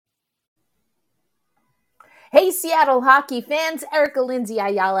Hey, Seattle hockey fans, Erica Lindsay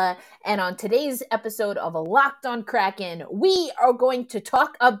Ayala, and on today's episode of Locked on Kraken, we are going to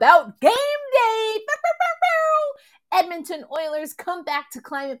talk about game day. Edmonton Oilers come back to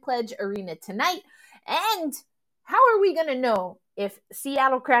Climate Pledge Arena tonight, and how are we going to know if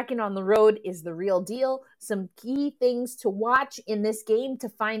Seattle Kraken on the road is the real deal? Some key things to watch in this game to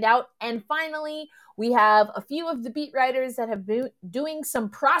find out, and finally, we have a few of the beat writers that have been doing some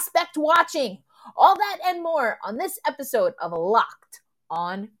prospect watching. All that and more on this episode of Locked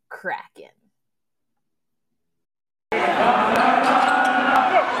on Kraken.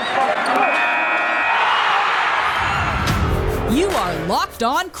 You are Locked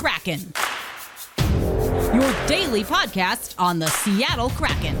on Kraken, your daily podcast on the Seattle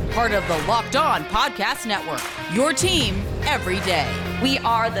Kraken, part of the Locked On Podcast Network, your team every day. We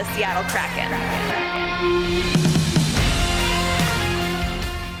are the Seattle Kraken.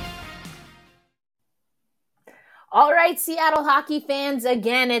 All right, Seattle hockey fans,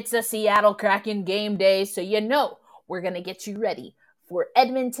 again, it's a Seattle Kraken game day, so you know we're going to get you ready for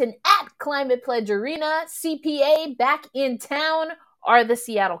Edmonton at Climate Pledge Arena. CPA back in town are the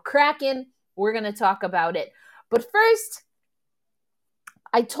Seattle Kraken. We're going to talk about it. But first,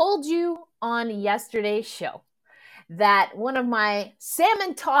 I told you on yesterday's show that one of my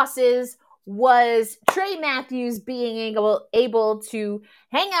salmon tosses was Trey Matthews being able to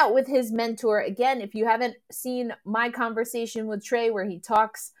hang out with his mentor. Again, if you haven't seen my conversation with Trey where he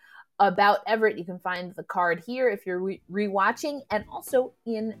talks about Everett, you can find the card here if you're rewatching and also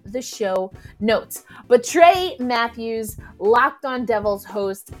in the show notes. But Trey Matthews, Locked on Devils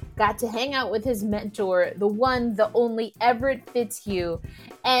host, got to hang out with his mentor, the one, the only Everett Fitzhugh.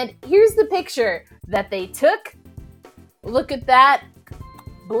 And here's the picture that they took. Look at that.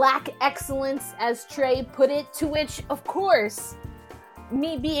 Black excellence, as Trey put it, to which, of course,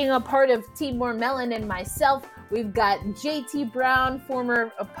 me being a part of Team More Melon and myself, we've got JT Brown,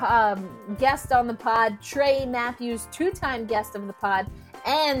 former guest on the pod, Trey Matthews, two-time guest of the pod,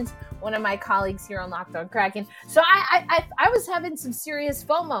 and one of my colleagues here on Locked on Kraken. So I was having some serious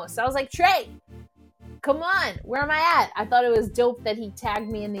FOMO. So I was like, Trey, come on, where am I at? I thought it was dope that he tagged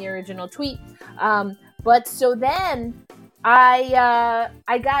me in the original tweet. But so then I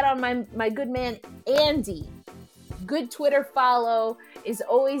got on my good man Andy. Good Twitter follow, is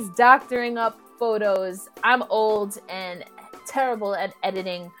always doctoring up photos. I'm old and terrible at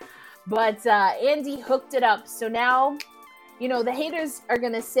editing, but Andy hooked it up. So now, you know, the haters are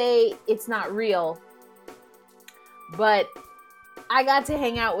going to say it's not real, but I got to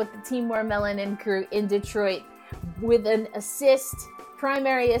hang out with the Team More Melanin crew in Detroit with an assist,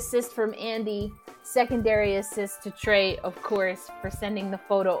 primary assist from Andy, secondary assist to Trey, of course, for sending the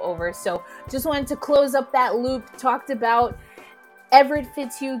photo over. So just wanted to close up that loop. Talked about Everett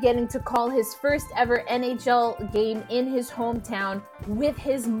Fitzhugh getting to call his first ever NHL game in his hometown with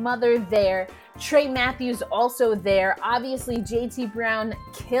his mother there. Trey Matthews also there. Obviously, JT Brown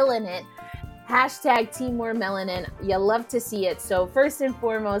killing it. Hashtag Team More Melanin. You love to see it. So first and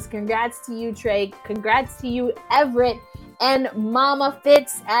foremost, congrats to you, Trey. Congrats to you, Everett, and Mama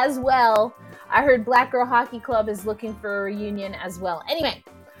Fitz as well. I heard Black Girl Hockey Club is looking for a reunion as well. Anyway,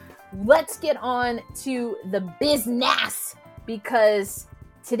 let's get on to the business, because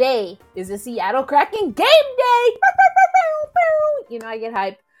today is a Seattle Kraken game day. You know, I get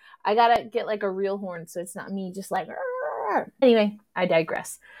hype. I gotta get like a real horn so it's not me just like. Anyway, I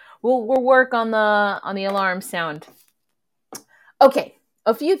digress. We'll work on the alarm sound. Okay.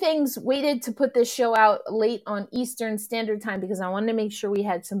 A few things. Waited to put this show out late on Eastern Standard Time because I wanted to make sure we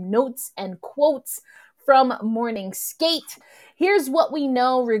had some notes and quotes from Morning Skate. Here's what we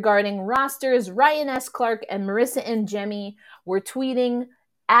know regarding rosters. Ryan S. Clark and Marissa Njemi were tweeting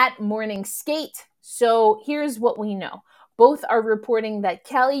at Morning Skate. So here's what we know. Both are reporting that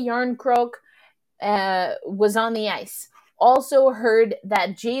Calle Jarnkrok was on the ice. Also heard that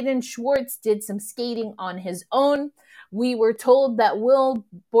Jaden Schwartz did some skating on his own. We were told that Will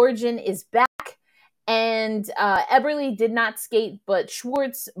Borgen is back, and Eberle did not skate, but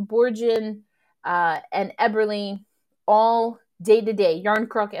Schwartz, Borgen, and Eberle all day-to-day.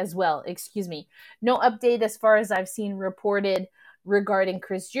 Jarnkrok as well, excuse me. No update as far as I've seen reported regarding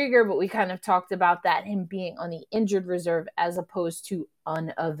Chris Driedger, but we kind of talked about that, him being on the injured reserve as opposed to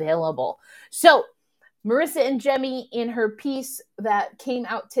unavailable. So, Marissa Njemi, in her piece that came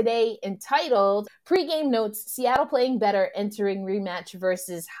out today entitled Pre-Game Notes, Seattle Playing Better Entering Rematch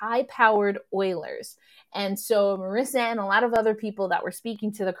versus High-Powered Oilers. And so Marissa and a lot of other people that were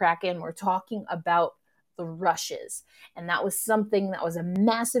speaking to the Kraken were talking about the rushes. And that was something that was a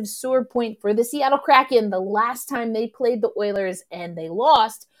massive sore point for the Seattle Kraken the last time they played the Oilers, and they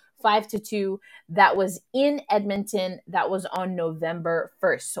lost 5-2. That was in Edmonton. That was on November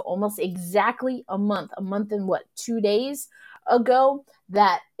 1st. So almost exactly a month and 2 days ago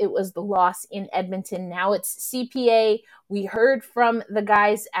that it was the loss in Edmonton. Now it's CPA. We heard from the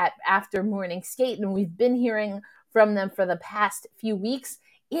guys after morning skate, and we've been hearing from them for the past few weeks.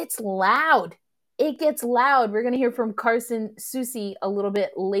 It's loud. It gets loud. We're going to hear from Carson Soucy a little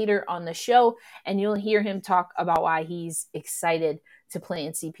bit later on the show, and you'll hear him talk about why he's excited to play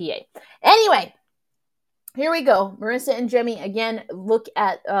in CPA. Anyway, here we go. Marissa and Jemmy, again, look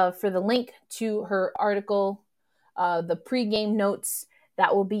at for the link to her article, the pregame notes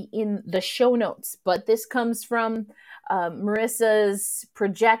that will be in the show notes. But this comes from Marissa's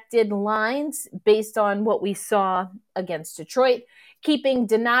projected lines based on what we saw against Detroit. Keeping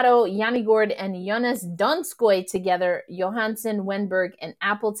Donato, Yanigord, and Jonas Donskoy together, Johansson, Wenberg, and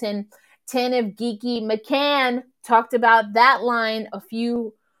Appleton. Tanev, Geeky, McCann talked about that line a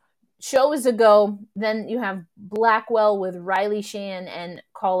few shows ago. Then you have Blackwell with Riley Shan and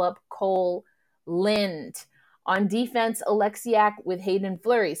call up Cole Lind. On defense, Alexiak with Hayden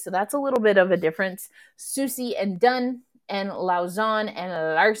Fleury. So that's a little bit of a difference. Soucy and Dunn and Lauzon and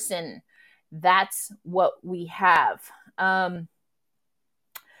Larson. That's what we have.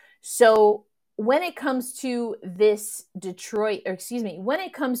 So when it comes to this when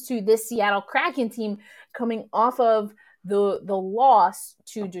it comes to this Seattle Kraken team coming off of the loss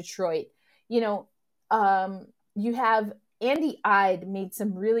to Detroit, you have Andy Ide made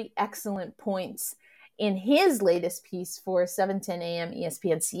some really excellent points in his latest piece for 7:10 a.m.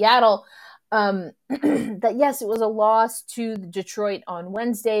 ESPN Seattle, that yes, it was a loss to Detroit on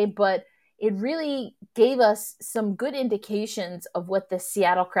Wednesday, but it really gave us some good indications of what the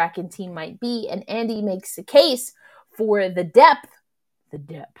Seattle Kraken team might be. And Andy makes the case for the depth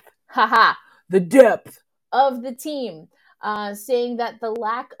of the team, saying that the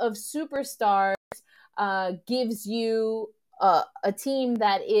lack of superstars gives you a team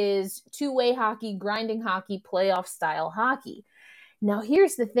that is two-way hockey, grinding hockey, playoff style hockey. Now,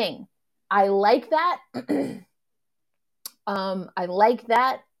 here's the thing. I like that. I like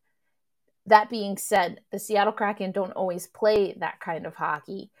that. That being said, the Seattle Kraken don't always play that kind of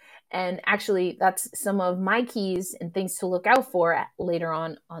hockey. And actually, that's some of my keys and things to look out for later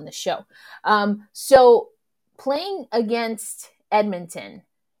on the show. So playing against Edmonton,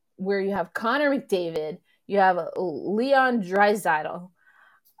 where you have Connor McDavid, you have Leon Draisaitl.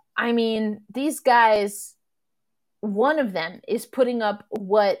 I mean, these guys, one of them is putting up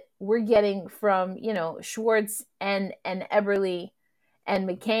what we're getting from, Schwartz and Eberle and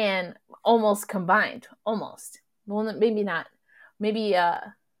McCann almost combined. Almost. Well, maybe not. Maybe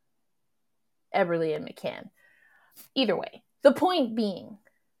Eberle and McCann. Either way. The point being,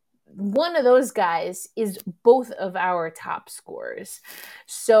 one of those guys is both of our top scorers.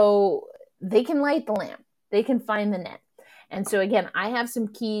 So they can light the lamp. They can find the net. And so, again, I have some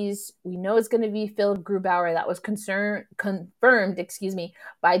keys. We know it's going to be Philip Grubauer. That was confirmed,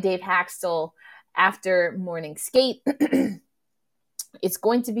 by Dave Haxtell after morning skate. It's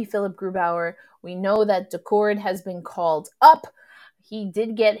going to be Philip Grubauer. We know that Decord has been called up. He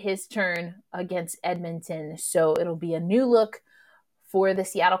did get his turn against Edmonton, so it'll be a new look for the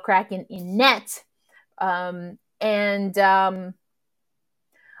Seattle Kraken in net. We'll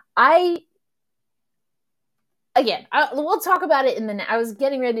talk about it in the net. I was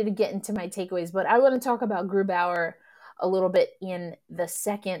getting ready to get into my takeaways, but I want to talk about Grubauer a little bit in the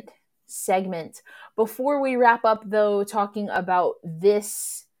second segment. Before we wrap up, though, talking about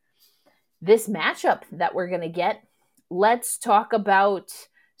this matchup that we're going to get, let's talk about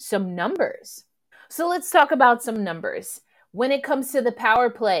some numbers. So let's talk about some numbers. When it comes to the power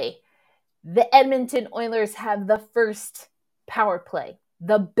play, the Edmonton Oilers have the first power play,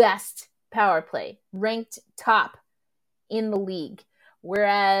 the best power play, ranked top in the league,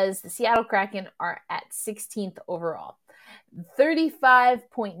 whereas the Seattle Kraken are at 16th overall.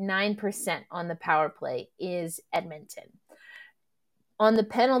 35.9% on the power play is Edmonton. On the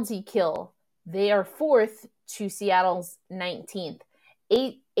penalty kill, they are fourth to Seattle's 19th.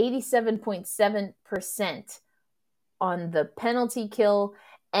 87.7% on the penalty kill,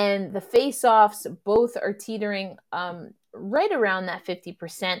 and the face-offs both are teetering right around that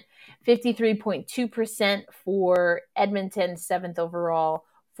 50%. 53.2% for Edmonton, 7th overall.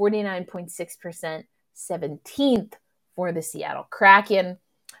 49.6%, 17th for the Seattle Kraken.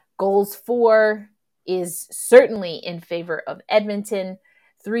 Goals for is certainly in favor of Edmonton,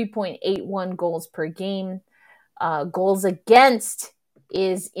 3.81 goals per game. Goals against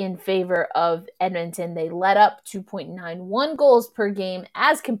is in favor of Edmonton. They let up 2.91 goals per game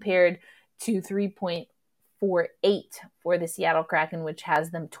as compared to 3.46 for the Seattle Kraken, which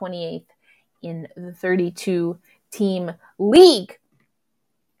has them 28th in the 32-team league.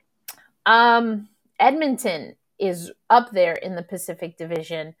 Edmonton is up there in the Pacific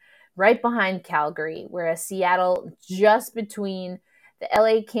Division, right behind Calgary, whereas Seattle just between the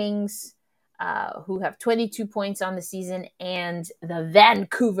LA Kings, who have 22 points on the season, and the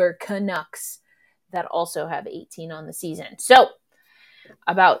Vancouver Canucks that also have 18 on the season. So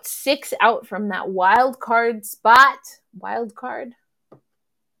about 6 out from that wild card spot. Wild card?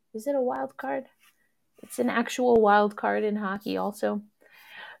 Is it a wild card? It's an actual wild card in hockey also.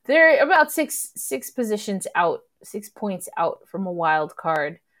 They're about six positions out, 6 points out from a wild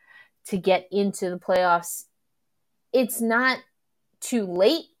card to get into the playoffs. It's not too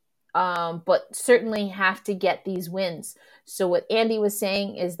late, but certainly have to get these wins. So what Andy was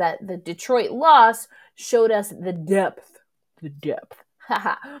saying is that the Detroit loss showed us the depth.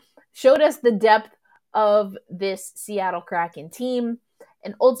 Showed us the depth of this Seattle Kraken team,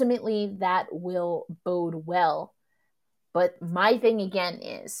 and ultimately that will bode well. But my thing again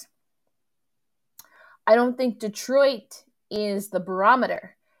is, I don't think Detroit is the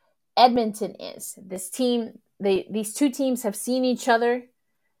barometer. Edmonton is. This team, these two teams have seen each other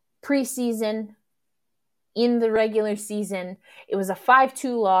preseason, in the regular season. It was a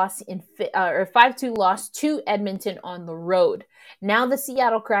 5-2 loss 5-2 loss to Edmonton on the road. Now the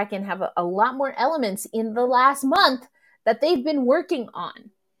Seattle Kraken have a lot more elements in the last month that they've been working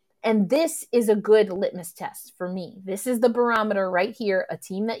on. And this is a good litmus test for me. This is the barometer right here. A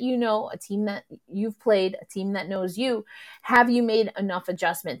team that you know, a team that you've played, a team that knows you. Have you made enough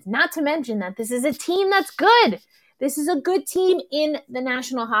adjustments? Not to mention that this is a team that's good. This is a good team in the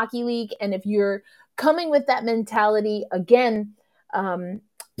National Hockey League. And if you're coming with that mentality, again,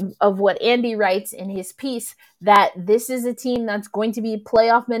 of what Andy writes in his piece, that this is a team that's going to be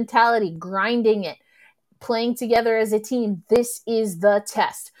playoff mentality, grinding it, playing together as a team, this is the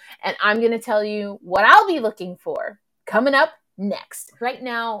test. And I'm going to tell you what I'll be looking for coming up next. Right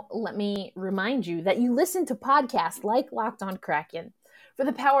now, let me remind you that you listen to podcasts like Locked On Kraken for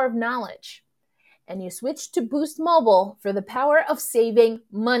the power of knowledge. And you switch to Boost Mobile for the power of saving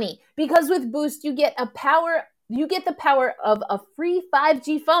money. Because with Boost, you get the power of a free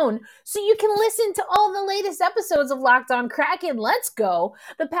 5G phone, so you can listen to all the latest episodes of Locked On Kraken. Let's go.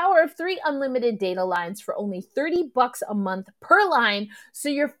 The power of 3 unlimited data lines for only $30 a month per line, so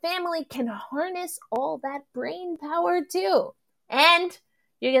your family can harness all that brain power too. And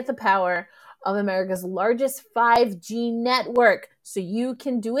you get the power of America's largest 5G network, so you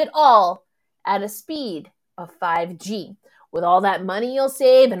can do it all at a speed of 5G. With all that money you'll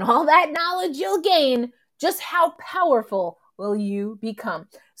save and all that knowledge you'll gain, just how powerful will you become?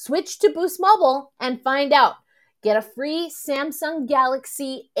 Switch to Boost Mobile and find out. Get a free Samsung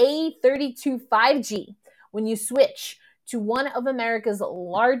Galaxy A32 5G when you switch to one of America's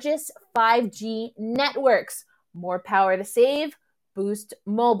largest 5G networks. More power to save, Boost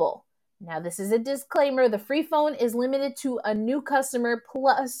Mobile. Now, this is a disclaimer. The free phone is limited to a new customer,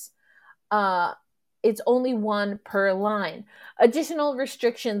 plus it's only one per line. Additional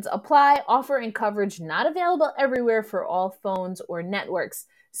restrictions apply. Offer and coverage not available everywhere for all phones or networks.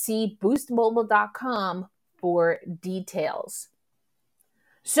 See boostmobile.com for details.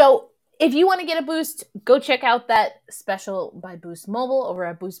 So if you want to get a boost, go check out that special by Boost Mobile over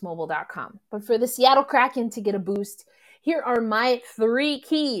at boostmobile.com. But for the Seattle Kraken to get a boost, here are my 3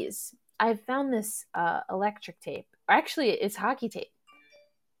 keys. I found this electric tape. Actually, it's hockey tape.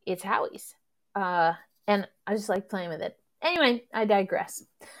 It's Howie's. And I just like playing with it. Anyway, I digress.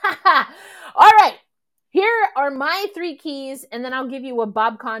 All right. Here are my 3 keys, and then I'll give you what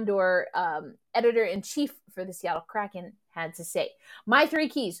Bob Condor, editor-in-chief for the Seattle Kraken, had to say. My 3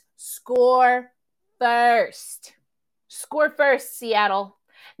 keys: score first. Score first, Seattle.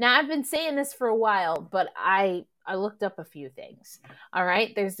 Now, I've been saying this for a while, but I looked up a few things. All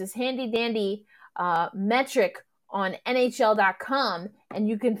right. There's this handy-dandy metric on NHL.com, and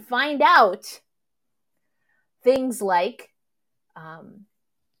you can find out things like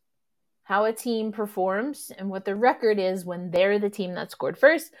how a team performs and what the record is when they're the team that scored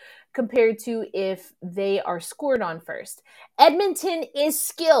first compared to if they are scored on first. Edmonton is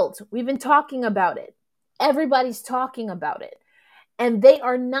skilled. We've been talking about it. Everybody's talking about it. And they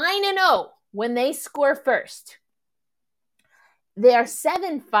are 9-0 when they score first. They are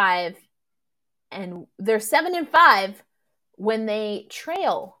 7-5, and they're 7-5 when they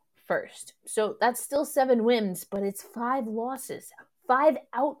trail first. So that's still 7 wins, but it's 5 losses, 5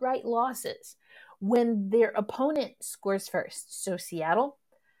 outright losses when their opponent scores first. So Seattle,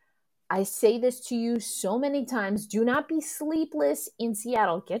 I say this to you so many times. Do not be sleepless in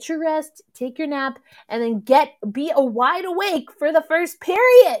Seattle. Get your rest, take your nap, and then be wide awake for the first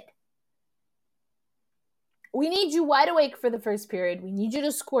period. We need you wide awake for the first period. We need you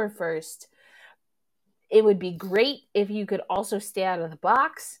to score first. It would be great if you could also stay out of the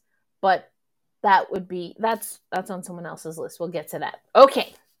box, but that's on someone else's list. We'll get to that.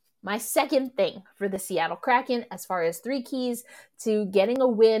 Okay. My second thing for the Seattle Kraken, as far as 3 keys to getting a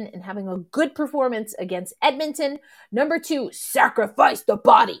win and having a good performance against Edmonton. Number 2, sacrifice the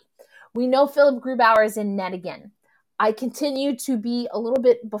body. We know Philip Grubauer is in net again. I continue to be a little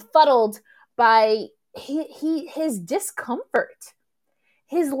bit befuddled by his discomfort.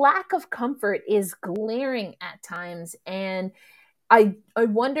 His lack of comfort is glaring at times, and I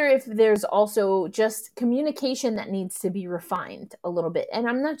wonder if there's also just communication that needs to be refined a little bit. And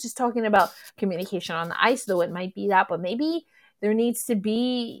I'm not just talking about communication on the ice, though it might be that, but maybe there needs to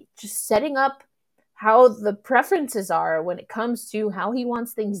be just setting up how the preferences are when it comes to how he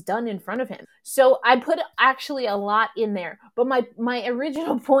wants things done in front of him. So I put actually a lot in there, but my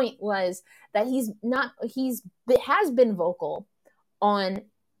original point was that he has been vocal on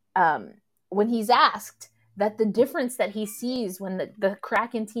when he's asked that the difference that he sees when the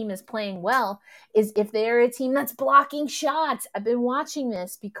Kraken team is playing well is if they're a team that's blocking shots. I've been watching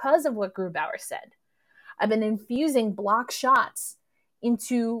this because of what Grubauer said. I've been infusing block shots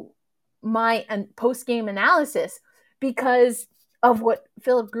into my post-game analysis because of what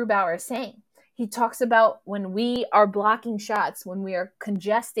Philip Grubauer is saying. He talks about when we are blocking shots, when we are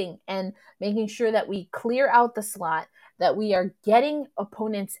congesting and making sure that we clear out the slot, that we are getting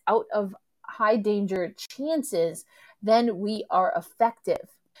opponents out of high danger chances, then we are effective.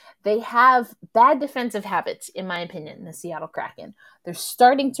 They have bad defensive habits, in my opinion, the Seattle Kraken. They're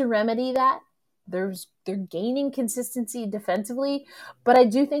starting to remedy that. They're gaining consistency defensively, but I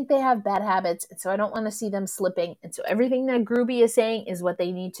do think they have bad habits, and so I don't want to see them slipping. And so everything that Gruby is saying is what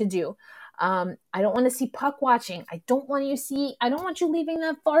they need to do. I don't want to see puck watching. I don't want you leaving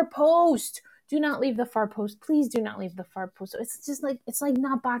that far post. Do not leave the far post. Please do not leave the far post. It's like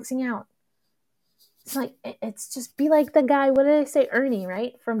not boxing out. It's just be like the guy, what did I say? Ernie,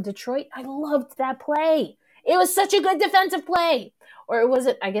 right? From Detroit. I loved that play. It was such a good defensive play. Or was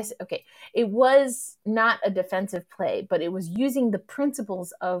it, I guess, okay. It was not a defensive play, but it was using the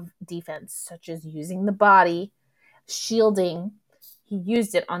principles of defense, such as using the body, shielding. He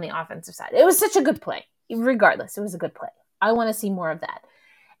used it on the offensive side. It was such a good play. Regardless, it was a good play. I want to see more of that.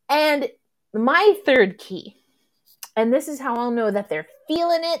 And my third key, and this is how I'll know that they're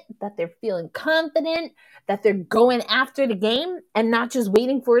feeling it, that they're feeling confident, that they're going after the game and not just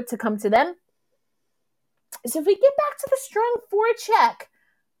waiting for it to come to them. So if we get back to the strong forecheck,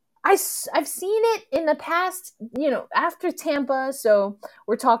 I've seen it in the past, after Tampa. So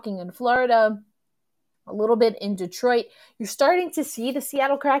we're talking in Florida, a little bit in Detroit. You're starting to see the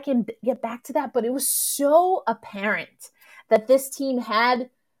Seattle Kraken get back to that, but it was so apparent that this team had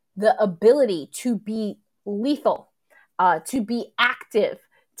the ability to be lethal, to be active,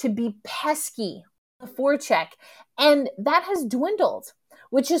 to be pesky on the forecheck. And that has dwindled,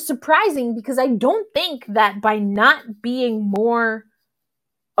 which is surprising because I don't think that by not being more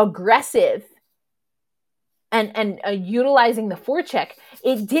aggressive and utilizing the forecheck,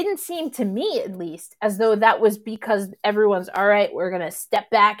 it didn't seem to me, at least, as though that was because everyone's, all right, we're going to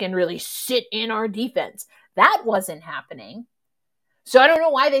step back and really sit in our defense. That wasn't happening. So I don't know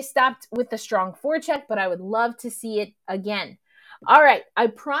why they stopped with the strong forecheck, but I would love to see it again. All right, I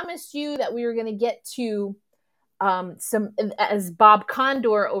promised you that we were going to get to some, as Bob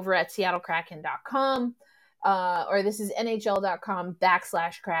Condor over at SeattleKraken.com, or this is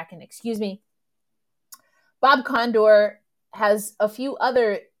NHL.com/Kraken, excuse me. Bob Condor has a few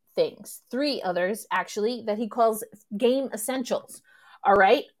other things, 3 others actually, that he calls game essentials. All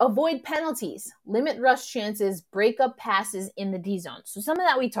right, avoid penalties, limit rush chances, break up passes in the D zone. So some of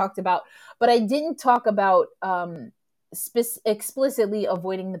that we talked about, but I didn't talk about explicitly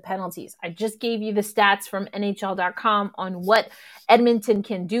avoiding the penalties. I just gave you the stats from NHL.com on what Edmonton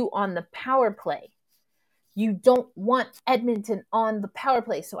can do on the power play. You don't want Edmonton on the power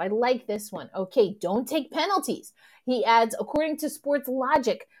play. So I like this one. Okay, don't take penalties. He adds, according to Sports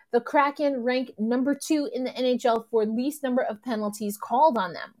Logic, the Kraken rank number 2 in the NHL for least number of penalties called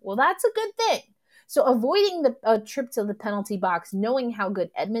on them. Well, that's a good thing. So avoiding the trip to the penalty box, knowing how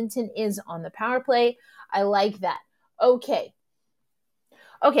good Edmonton is on the power play, I like that. Okay,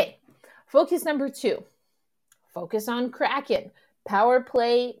 focus number 2. Focus on Kraken. Power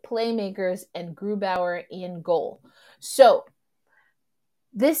play, playmakers, and Grubauer in goal. So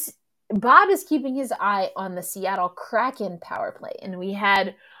Bob is keeping his eye on the Seattle Kraken power play. And we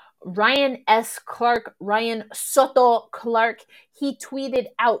had Ryan S. Clark, Ryan Soto Clark, he tweeted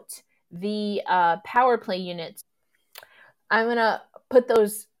out the power play units. I'm going to put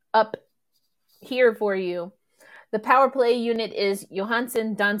those up here for you. The power play unit is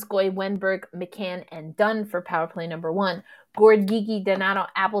Johansson, Donskoy, Wenberg, McCann, and Dunn for power play number 1. Gord, Geeky, Donato,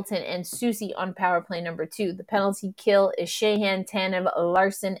 Appleton, and Susie on power play number 2. The penalty kill is Sheahan, Tanev,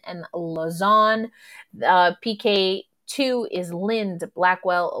 Larson, and Lazon. PK 2 is Lind,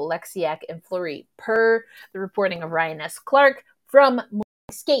 Blackwell, Alexiak, and Fleury, per the reporting of Ryan S. Clark from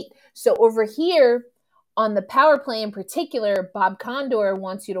Skate. So over here on the power play in particular, Bob Condor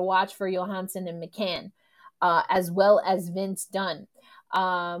wants you to watch for Johansson and McCann, as well as Vince Dunn,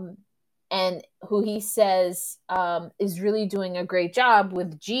 and who he says is really doing a great job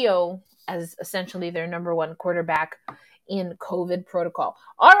with Gio as essentially their number 1 quarterback in COVID protocol.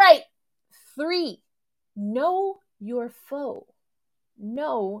 All right, 3, know your foe.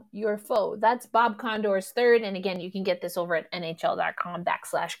 Know your foe. That's Bob Condor's third. And again, you can get this over at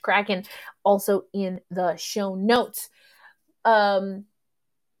nhl.com/Kraken, also in the show notes.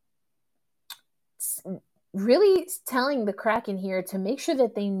 Really telling the Kraken here to make sure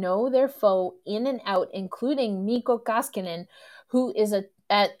that they know their foe in and out, including Mikko Koskinen, who is at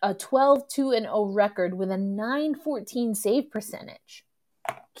a 12-2-0 record with a .914 save percentage.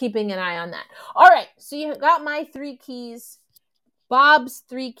 Keeping an eye on that. All right, so you got my 3 keys, Bob's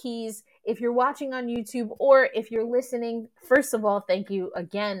 3 keys. If you're watching on YouTube or if you're listening, first of all, thank you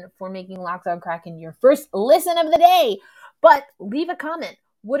again for making Locked On Kraken your first listen of the day. But leave a comment.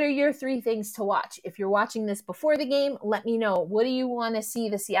 What are your 3 things to watch? If you're watching this before the game, let me know. What do you want to see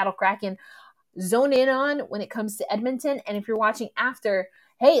the Seattle Kraken zone in on when it comes to Edmonton? And if you're watching after,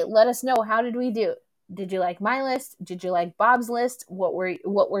 hey, let us know. How did we do? Did you like my list? Did you like Bob's list? What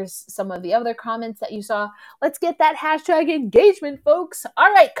were some of the other comments that you saw? Let's get that hashtag engagement, folks.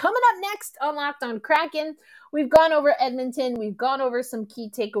 All right, coming up next on Locked On Kraken, we've gone over Edmonton. We've gone over some key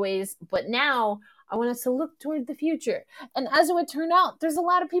takeaways, but now I want us to look toward the future. And as it would turn out, there's a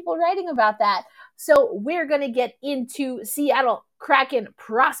lot of people writing about that. So we're going to get into Seattle Kraken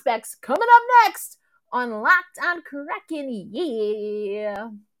prospects coming up next on Locked On Kraken. Yeah.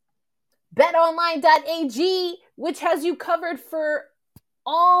 BetOnline.ag, which has you covered for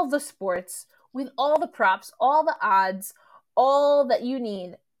all the sports with all the props, all the odds, all that you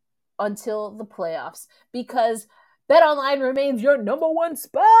need until the playoffs, because BetOnline remains your number 1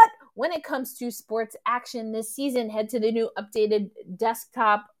 spot when it comes to sports action this season. Head to the new updated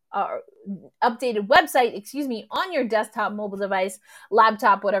updated website, on your desktop, mobile device,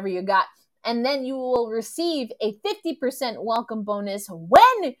 laptop, whatever you got, and then you will receive a 50% welcome bonus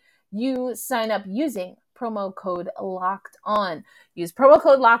when you sign up using promo code Locked On. Use promo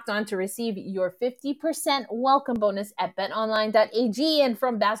code Locked On to receive your 50% welcome bonus at betonline.ag. And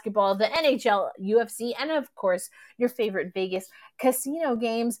from basketball, the NHL, UFC, and of course, your favorite Vegas casino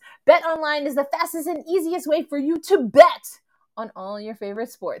games, BetOnline is the fastest and easiest way for you to bet on all your favorite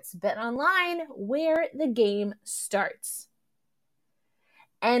sports. BetOnline, where the game starts.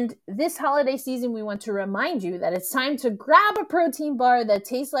 And this holiday season, we want to remind you that it's time to grab a protein bar that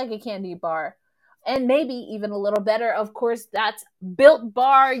tastes like a candy bar, and maybe even a little better. Of course, that's Built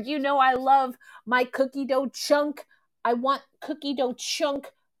Bar. You know I love my cookie dough chunk. I want cookie dough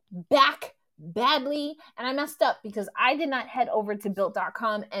chunk back badly, and I messed up because I did not head over to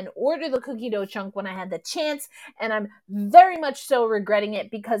Built.com and order the cookie dough chunk when I had the chance, and I'm very much so regretting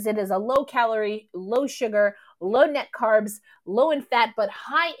it because it is a low-calorie, low-sugar, low net carbs, low in fat, but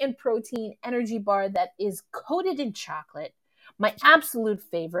high in protein energy bar that is coated in chocolate. My absolute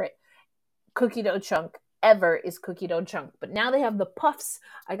favorite cookie dough chunk ever is cookie dough chunk. But now they have the puffs.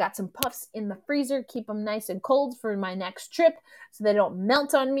 I got some puffs in the freezer. Keep them nice and cold for my next trip so they don't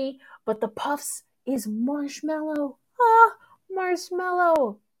melt on me. But the puffs is marshmallow.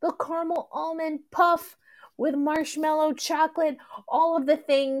 Marshmallow. The caramel almond puff with marshmallow chocolate. All of the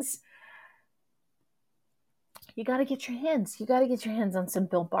things. You got to get your hands. You got to get your hands on some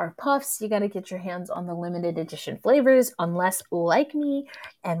Built Bar Puffs. You got to get your hands on the limited edition flavors, unless, like me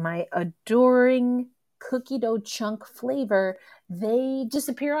and my adoring cookie dough chunk flavor, they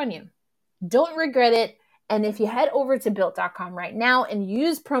disappear on you. Don't regret it. And if you head over to Built.com right now and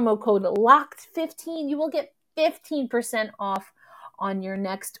use promo code LOCKED15, you will get 15% off on your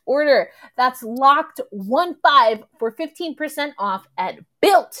next order. That's LOCKED15 for 15% off at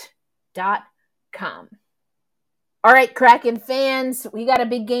Built.com. All right, Kraken fans, we got a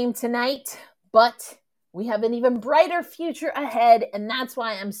big game tonight, but we have an even brighter future ahead, and that's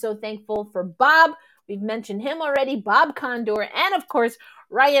why I'm so thankful for Bob. We've mentioned him already, Bob Condor, and of course,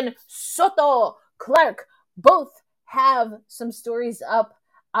 Ryan Soto Clark. Both have some stories up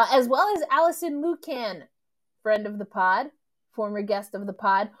as well as Allison Lucan, friend of the pod, former guest of the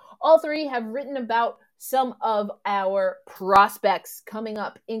pod. All three have written about some of our prospects coming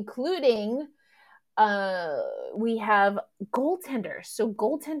up, including we have goaltenders. So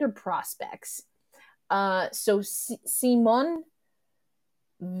goaltender prospects. Simon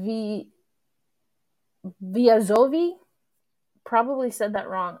Viazovi, probably said that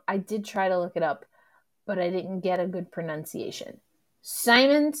wrong. I did try to look it up, but I didn't get a good pronunciation.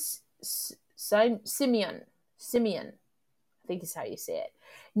 Simeon, I think is how you say it.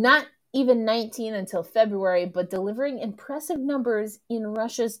 Not even 19 until February, but delivering impressive numbers in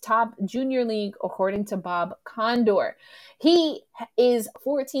Russia's top junior league, according to Bob Condor. He is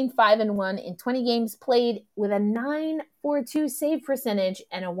 14-5-1 in 20 games played with a .942 save percentage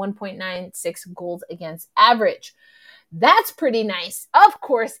and a 1.96 goals against average. That's pretty nice. Of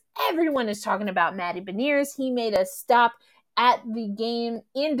course, everyone is talking about Matty Beniers. He made a stop at the game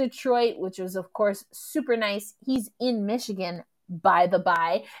in Detroit, which was, of course, super nice. He's in Michigan, by the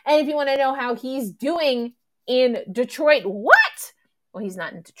by. And if you want to know how he's doing in Detroit, what? Well, he's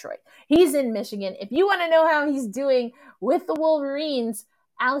not in Detroit. He's in Michigan. If you want to know how he's doing with the Wolverines,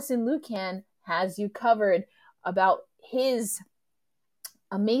 Allison Lucan has you covered about his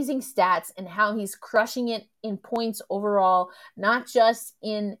amazing stats and how he's crushing it in points overall, not just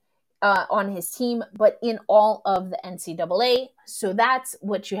in on his team, but in all of the NCAA. So that's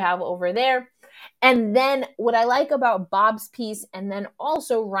what you have over there. And then what I like about Bob's piece, and then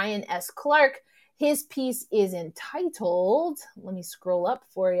also Ryan S. Clark, his piece is entitled, let me scroll up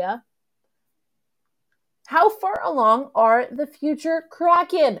for you. How far along are the future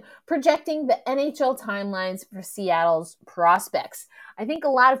Kraken? Projecting the NHL timelines for Seattle's prospects. I think a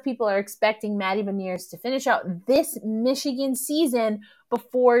lot of people are expecting Matty Beniers to finish out this Michigan season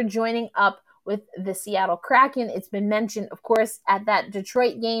before joining up with the Seattle Kraken. It's been mentioned, of course, at that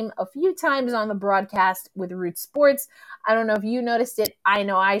Detroit game a few times on the broadcast with Root Sports. I don't know if you noticed it. I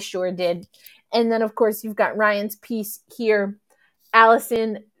know I sure did. And then, of course, you've got Ryan's piece here.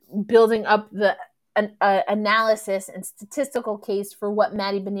 Allison building up the analysis and statistical case for what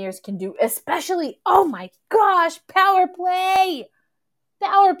Matty Beniers can do, especially, oh my gosh, power play.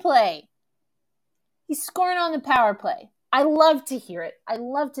 Power play. He's scoring on the power play. I love to hear it. I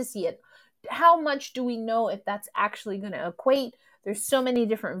love to see it. How much do we know if that's actually going to equate? There's so many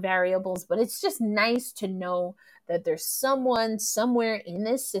different variables, but it's just nice to know that there's someone somewhere in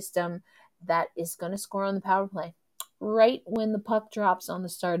this system that is going to score on the power play right when the puck drops on the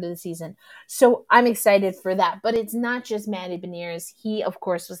start of the season. So I'm excited for that. But it's not just Matty Beniers. He, of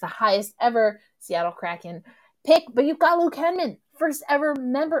course, was the highest ever Seattle Kraken pick. But you've got Luke Hedman, first ever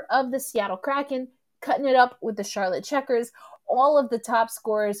member of the Seattle Kraken, cutting it up with the Charlotte Checkers. All of the top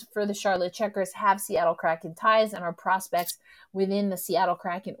scorers for the Charlotte Checkers have Seattle Kraken ties and are prospects within the Seattle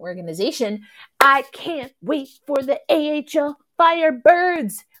Kraken organization. I can't wait for the AHL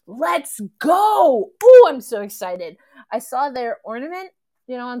Firebirds. Let's go. Ooh, I'm so excited. I saw their ornament,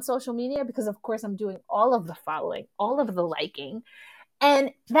 on social media because, of course, I'm doing all of the following, all of the liking.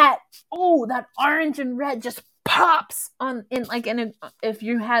 And that orange and red just pops if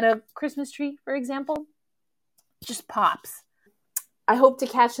you had a Christmas tree, for example, just pops. I hope to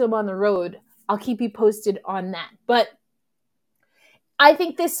catch them on the road. I'll keep you posted on that. But I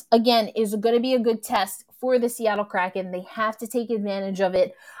think this, again, is going to be a good test for the Seattle Kraken. They have to take advantage of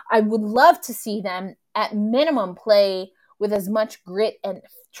it. I would love to see them, at minimum, play with as much grit and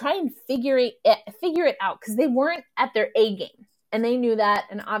try and figure it out, because they weren't at their A game. And they knew that,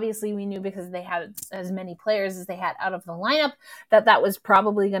 and obviously we knew because they had as many players as they had out of the lineup that was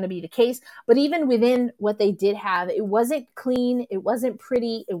probably going to be the case. But even within what they did have, it wasn't clean, it wasn't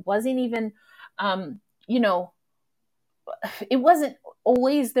pretty, it wasn't even, it wasn't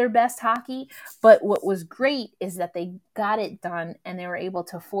always their best hockey. But what was great is that they got it done, and they were able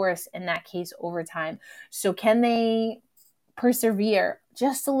to force, in that case, overtime. So can they persevere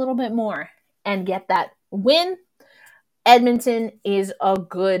just a little bit more and get that win? Edmonton is a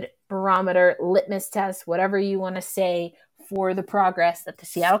good barometer, litmus test, whatever you want to say, for the progress that the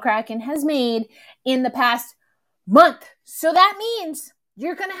Seattle Kraken has made in the past month. So that means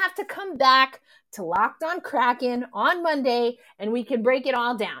you're going to have to come back to Locked On Kraken on Monday, and we can break it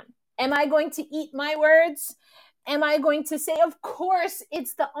all down. Am I going to eat my words? Am I going to say, of course,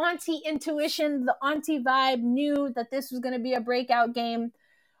 it's the auntie intuition, the auntie vibe knew that this was going to be a breakout game?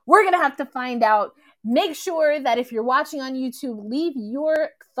 We're going to have to find out. Make sure that if you're watching on YouTube, leave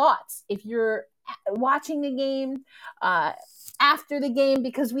your thoughts. If you're watching the game, after the game,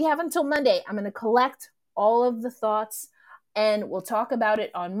 because we have until Monday. I'm going to collect all of the thoughts, and we'll talk about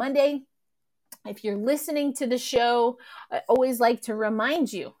it on Monday. If you're listening to the show, I always like to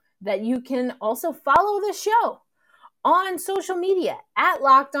remind you that you can also follow the show on social media at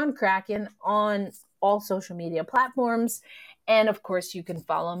Locked On Kraken on all social media platforms. And of course, you can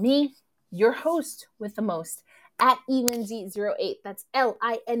follow me, your host with the most, at elindsay08. That's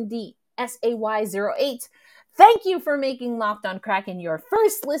LINDSAY08. Thank you for making Locked On Kraken your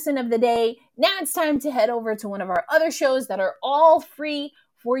first listen of the day. Now it's time to head over to one of our other shows that are all free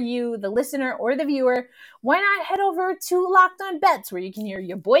for you, the listener or the viewer. Why not head over to Locked On Bets, where you can hear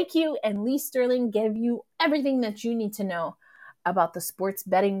your boy Q and Lee Sterling give you everything that you need to know about the sports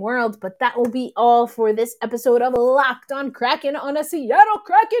betting world. But that will be all for this episode of Locked On Kraken on a Seattle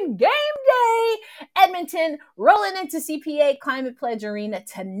Kraken game day. Edmonton rolling into CPA Climate Pledge Arena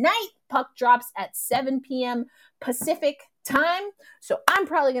tonight. Puck drops at 7 p.m. Pacific time. So I'm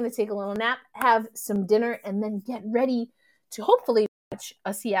probably going to take a little nap, have some dinner, and then get ready to hopefully watch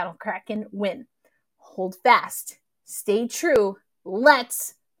a Seattle Kraken win. Hold fast. Stay true.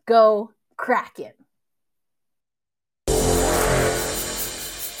 Let's go Kraken.